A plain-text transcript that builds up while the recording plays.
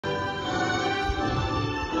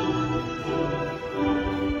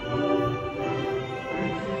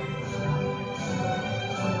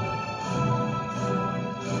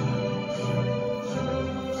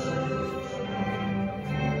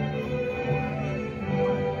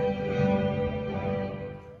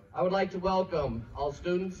I would like to welcome all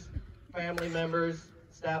students, family members,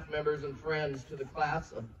 staff members, and friends to the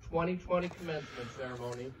class of 2020 commencement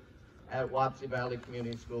ceremony at Wapsie Valley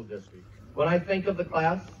Community School District. When I think of the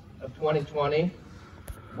class of 2020,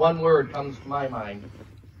 one word comes to my mind: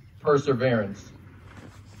 perseverance.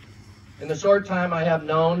 In the short time I have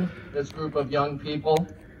known this group of young people,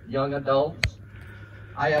 young adults,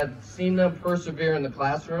 I have seen them persevere in the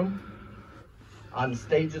classroom, on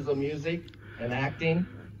stages of music and acting,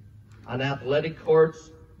 on athletic courts,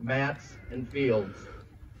 mats, and fields,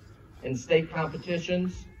 in state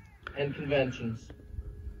competitions and conventions.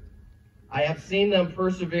 I have seen them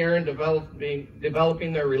persevere in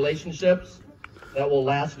developing their relationships that will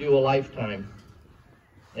last you a lifetime.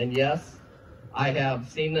 And yes, I have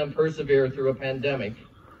seen them persevere through a pandemic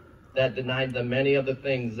that denied them many of the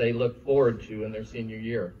things they look forward to in their senior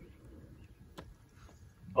year.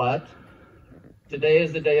 But today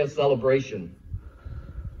is a day of celebration,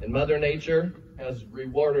 and Mother Nature has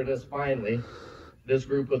rewarded us finally, this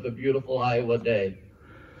group, with a beautiful Iowa day.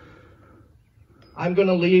 I'm going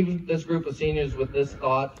to leave this group of seniors with this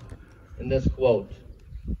thought and this quote: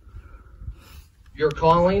 your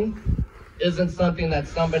calling isn't something that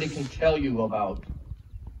somebody can tell you about.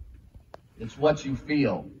 It's what you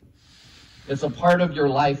feel. It's a part of your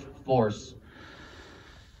life force.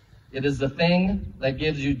 It is the thing that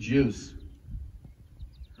gives you juice,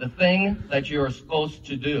 the thing that you are supposed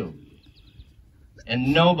to do.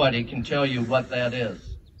 And nobody can tell you what that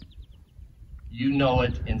is. You know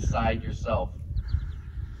it inside yourself.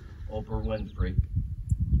 Oprah Winfrey.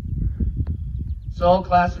 So,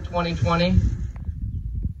 class of 2020,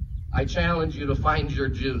 I challenge you to find your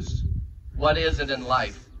juice. What is it in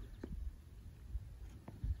life?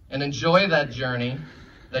 And enjoy that journey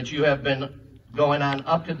that you have been going on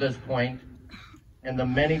up to this point and the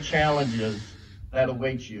many challenges that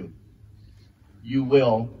await you. You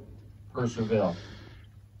will persevere.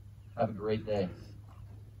 Have a great day.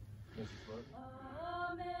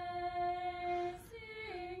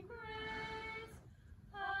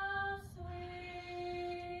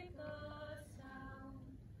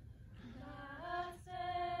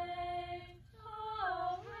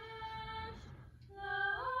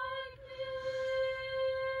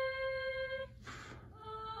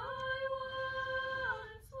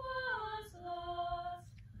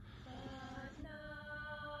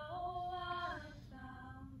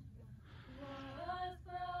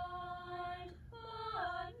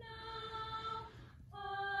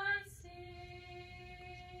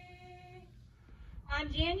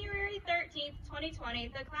 On January 13th, 2020,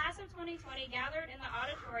 the class of 2020 gathered in the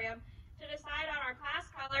auditorium to decide on our class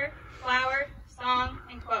color, flower, song,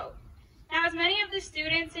 and quote. Now, as many of the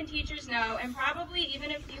students and teachers know, and probably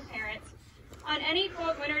even a few parents, on any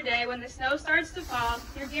quote winter day when the snow starts to fall,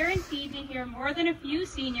 you're guaranteed to hear more than a few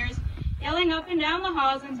seniors yelling up and down the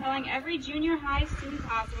halls and telling every junior high student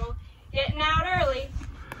possible, getting out early.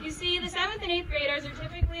 You see, the 7th and 8th graders are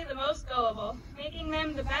typically the most gullible, making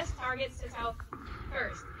them the best targets to tell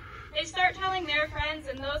first. They start telling their friends,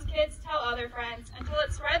 and those kids tell other friends, until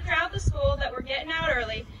it's spread throughout the school that we're getting out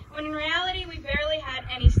early, when in reality we barely had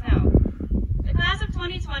any snow. The class of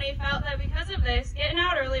 2020 felt that because of this, getting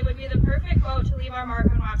out early would be the perfect quote to leave our mark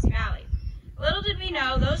on Wapsie Valley. Little did we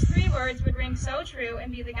know those 3 words would ring so true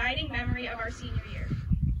and be the guiding memory of our senior year.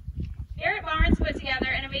 Garrett Barnes put together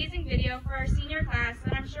an amazing video for our senior class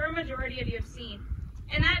that I'm sure a majority of you have seen.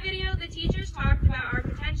 In that video, the teachers talked about our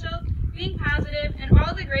potential, being positive, and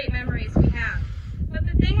all the great memories we have. But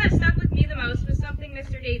the thing that stuck with me the most was something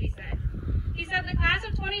Mr. Davey said. He said the class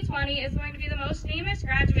of 2020 is going to be the most famous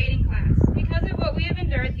graduating class because of what we have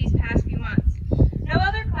endured these past few months. No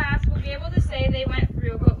other class will be able to say they went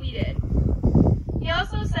through what we did. He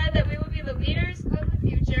also said that we will be the leaders of the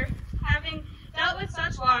future, having dealt with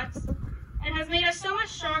such loss, and has made us so much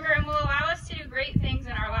stronger and will allow us to do great things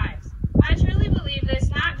in our lives. I truly believe this,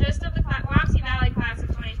 not just of the Wapsie Valley class of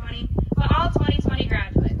 2020, but all 2020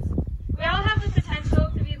 graduates. We all have the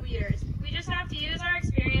potential to be leaders. We just have to use our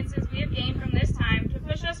experiences we have gained from this time to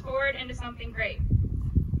push us forward into something great.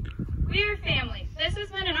 We are family. This has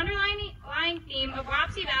been an underlying theme of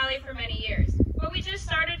Wapsie Valley for many years, but we just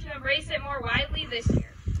started to embrace it more widely this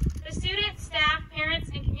year. The students, staff, parents,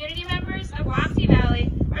 and community members of Wapsie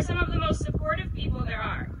Valley are some of the most supportive people there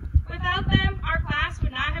are. Without them, our class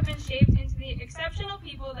would not have been shaped into the exceptional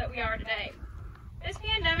people that we are today. This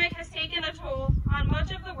pandemic has taken a toll on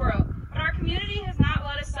much of the world, but our community has not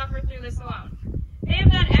let us suffer through this alone. They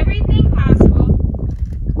have done everything possible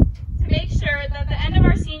to make sure that the end of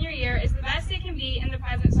our senior year is the best it can be in the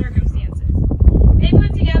present circumstances. They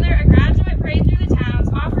put together a graduate parade through the towns,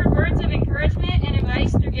 offered words of encouragement and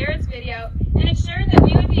advice through Garrett's video, and ensured that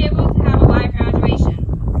we would be able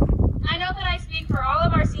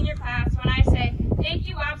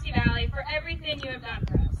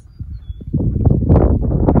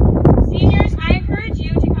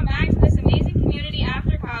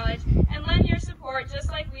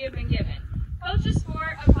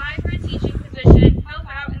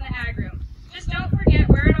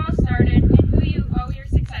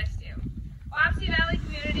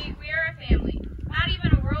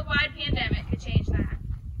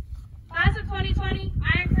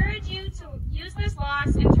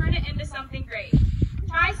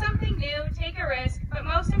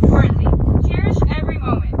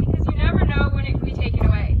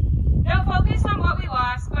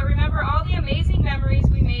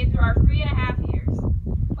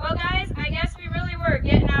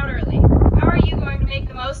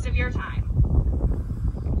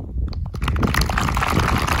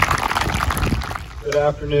Good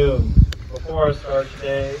afternoon. Before I start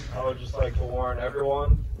today, I would just like to warn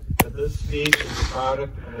everyone that this speech is a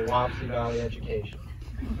product of a Wapsie Valley education.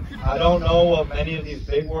 I don't know what many of these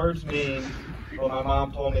big words mean, but my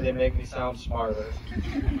mom told me they make me sound smarter.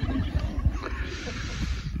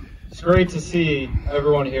 It's great to see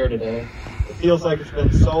everyone here today. It feels like it's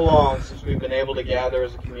been so long since we've been able to gather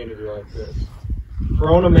as a community like this.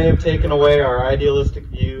 Corona may have taken away our idealistic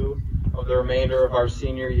view of the remainder of our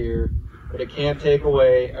senior year, but it can't take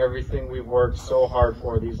away everything we've worked so hard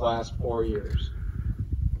for these last 4 years.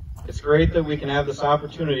 It's great that we can have this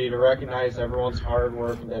opportunity to recognize everyone's hard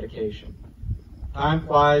work and dedication. Time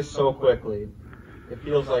flies so quickly. It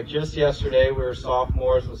feels like just yesterday we were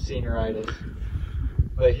sophomores with senioritis,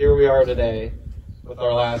 but here we are today with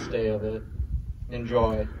our last day of it.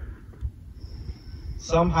 Enjoy.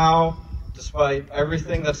 Somehow, despite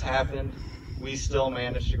everything that's happened, we still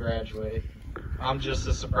managed to graduate. I'm just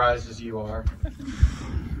as surprised as you are.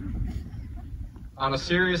 On a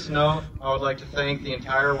serious note, I would like to thank the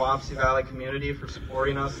entire Wapsie Valley community for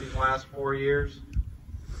supporting us these last 4 years.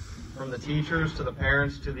 From the teachers to the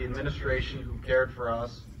parents to the administration who cared for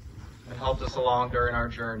us and helped us along during our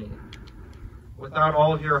journey. Without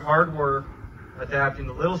all of your hard work adapting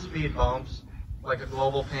to little speed bumps like a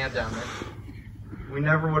global pandemic, we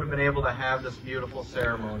never would have been able to have this beautiful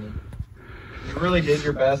ceremony. You really did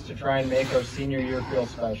your best to try and make our senior year feel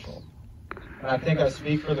special. And I think I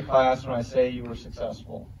speak for the class when I say you were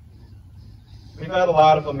successful. We've had a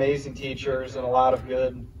lot of amazing teachers and a lot of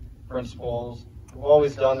good principals who've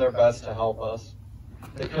always done their best to help us.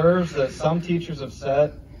 The curves that some teachers have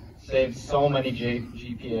set saved so many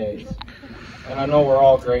GPAs, and I know we're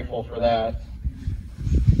all grateful for that.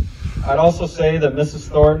 I'd also say that Mrs.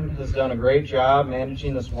 Thornton has done a great job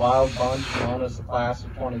managing this wild bunch known as the class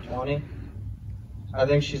of 2020. I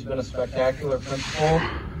think she's been a spectacular principal,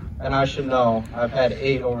 and I should know, I've had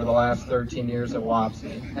 8 over the last 13 years at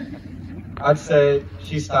Wapsie. I'd say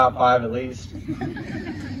she's top 5 at least.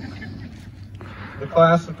 The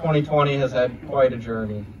class of 2020 has had quite a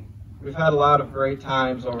journey. We've had a lot of great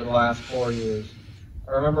times over the last 4 years.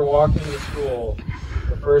 I remember walking to school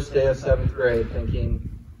the first day of 7th grade thinking,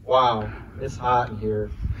 wow, it's hot in here.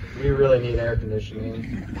 We really need air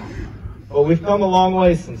conditioning. But we've come a long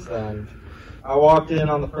way since then. I walked in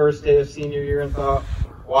on the first day of senior year and thought,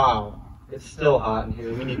 wow, it's still hot in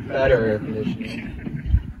here. We need better air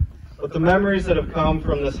conditioning. But the memories that have come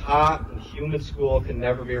from this hot and humid school can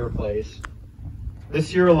never be replaced.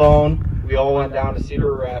 This year alone, we all went down to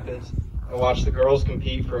Cedar Rapids and watched the girls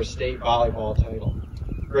compete for a state volleyball title.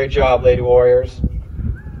 Great job, Lady Warriors.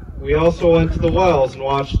 We also went to the Wells and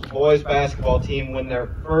watched the boys basketball team win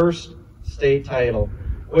their first state title.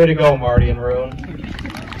 Way to go, Marty and Rune.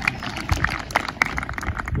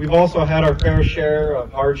 We've also had our fair share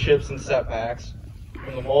of hardships and setbacks,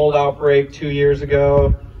 from the mold outbreak 2 years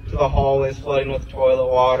ago, to the hallways flooding with toilet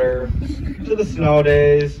water, to the snow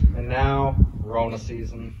days, and now, Rona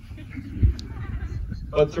season.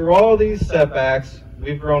 But through all these setbacks,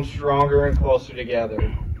 we've grown stronger and closer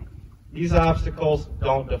together. These obstacles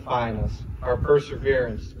don't define us. Our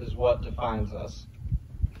perseverance is what defines us.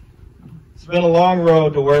 It's been a long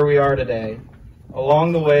road to where we are today.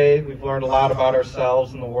 Along the way, we've learned a lot about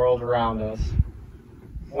ourselves and the world around us.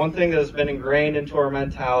 One thing that has been ingrained into our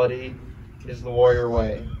mentality is the warrior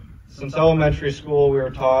way. Since elementary school, we were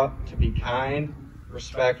taught to be kind,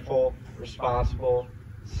 respectful, responsible,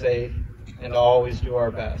 safe, and to always do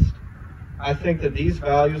our best. I think that these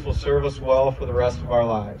values will serve us well for the rest of our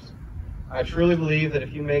lives. I truly believe that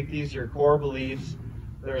if you make these your core beliefs,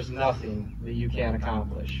 there is nothing that you can't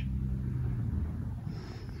accomplish.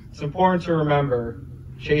 It's important to remember,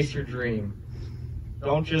 chase your dream.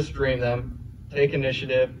 Don't just dream them, take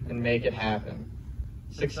initiative and make it happen.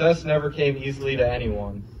 Success never came easily to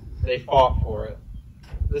anyone. They fought for it.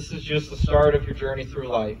 This is just the start of your journey through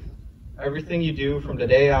life. Everything you do from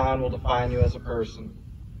today on will define you as a person.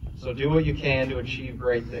 So do what you can to achieve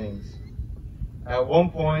great things. At one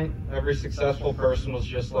point, every successful person was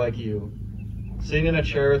just like you, sitting in a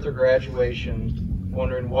chair at their graduation,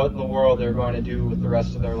 wondering what in the world they're going to do with the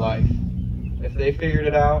rest of their life. If they figured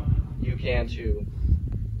it out, you can too.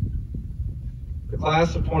 The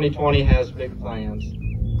class of 2020 has big plans.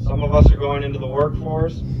 Some of us are going into the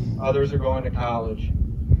workforce, others are going to college.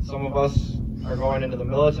 Some of us are going into the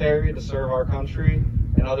military to serve our country,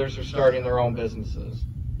 and others are starting their own businesses.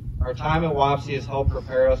 Our time at Wapsie has helped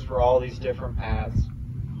prepare us for all these different paths.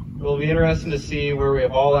 It will be interesting to see where we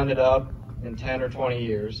have all ended up in 10 or 20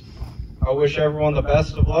 years. I wish everyone the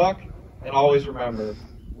best of luck, and always remember,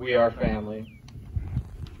 we are family.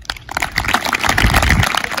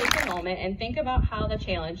 moment and think about how the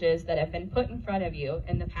challenges that have been put in front of you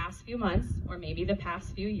in the past few months, or maybe the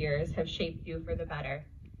past few years, have shaped you for the better.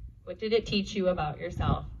 What did it teach you about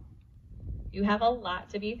yourself? You have a lot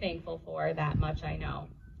to be thankful for, that much I know.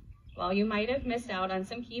 While you might have missed out on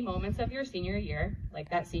some key moments of your senior year, like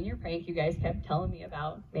that senior prank you guys kept telling me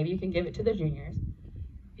about, maybe you can give it to the juniors.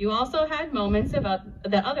 You also had moments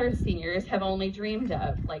that other seniors have only dreamed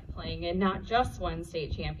of, like playing in not just one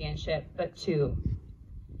state championship, but 2.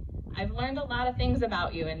 I've learned a lot of things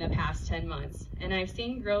about you in the past 10 months, and I've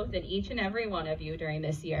seen growth in each and every one of you during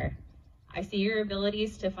this year. I see your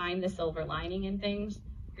abilities to find the silver lining in things,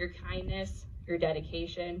 your kindness, your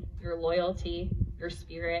dedication, your loyalty, your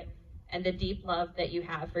spirit, and the deep love that you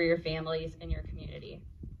have for your families and your community.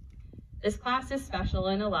 This class is special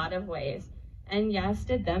in a lot of ways, and yes,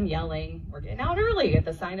 did them yelling, "We're getting out early" at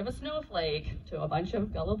the sign of a snowflake to a bunch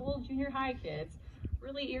of gullible junior high kids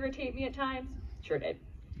really irritate me at times? Sure did.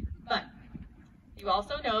 But you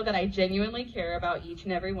also know that I genuinely care about each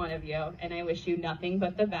and every one of you, and I wish you nothing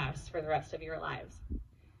but the best for the rest of your lives.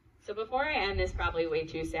 So before I end this probably way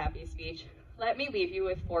too sappy speech, let me leave you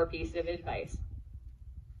with 4 pieces of advice.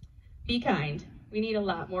 Be kind. We need a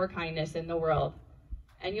lot more kindness in the world.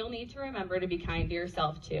 And you'll need to remember to be kind to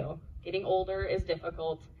yourself too. Getting older is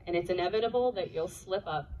difficult, and it's inevitable that you'll slip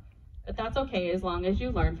up, but that's okay as long as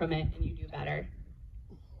you learn from it and you do better.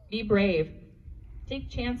 Be brave. Take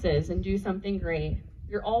chances and do something great.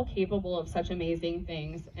 You're all capable of such amazing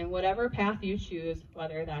things, and whatever path you choose,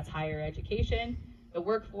 whether that's higher education, the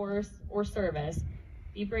workforce, or service,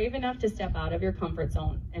 be brave enough to step out of your comfort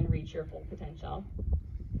zone and reach your full potential.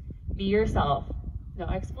 Be yourself. No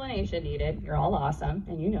explanation needed. You're all awesome,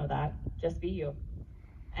 and you know that. Just be you.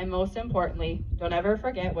 And most importantly, don't ever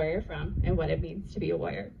forget where you're from and what it means to be a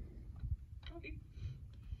warrior.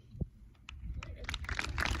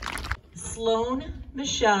 Sloan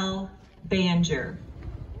Michelle Banger.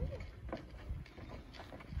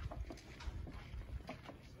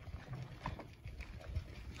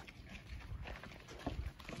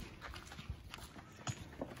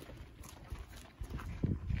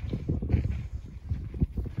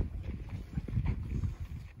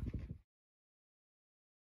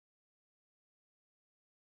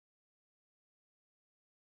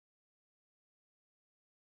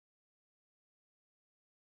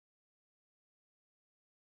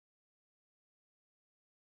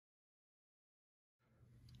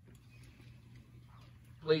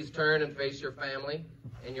 Please turn and face your family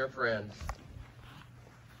and your friends.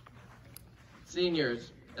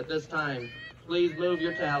 Seniors, at this time, please move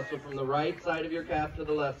your tassel from the right side of your cap to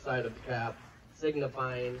the left side of the cap,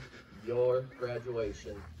 signifying your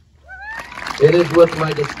graduation. It is with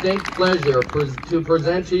my distinct pleasure to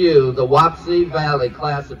present to you the Wapsie Valley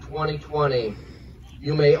Class of 2020.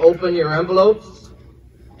 You may open your envelopes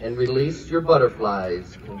and release your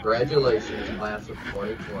butterflies. Congratulations, Class of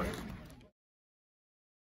 2020.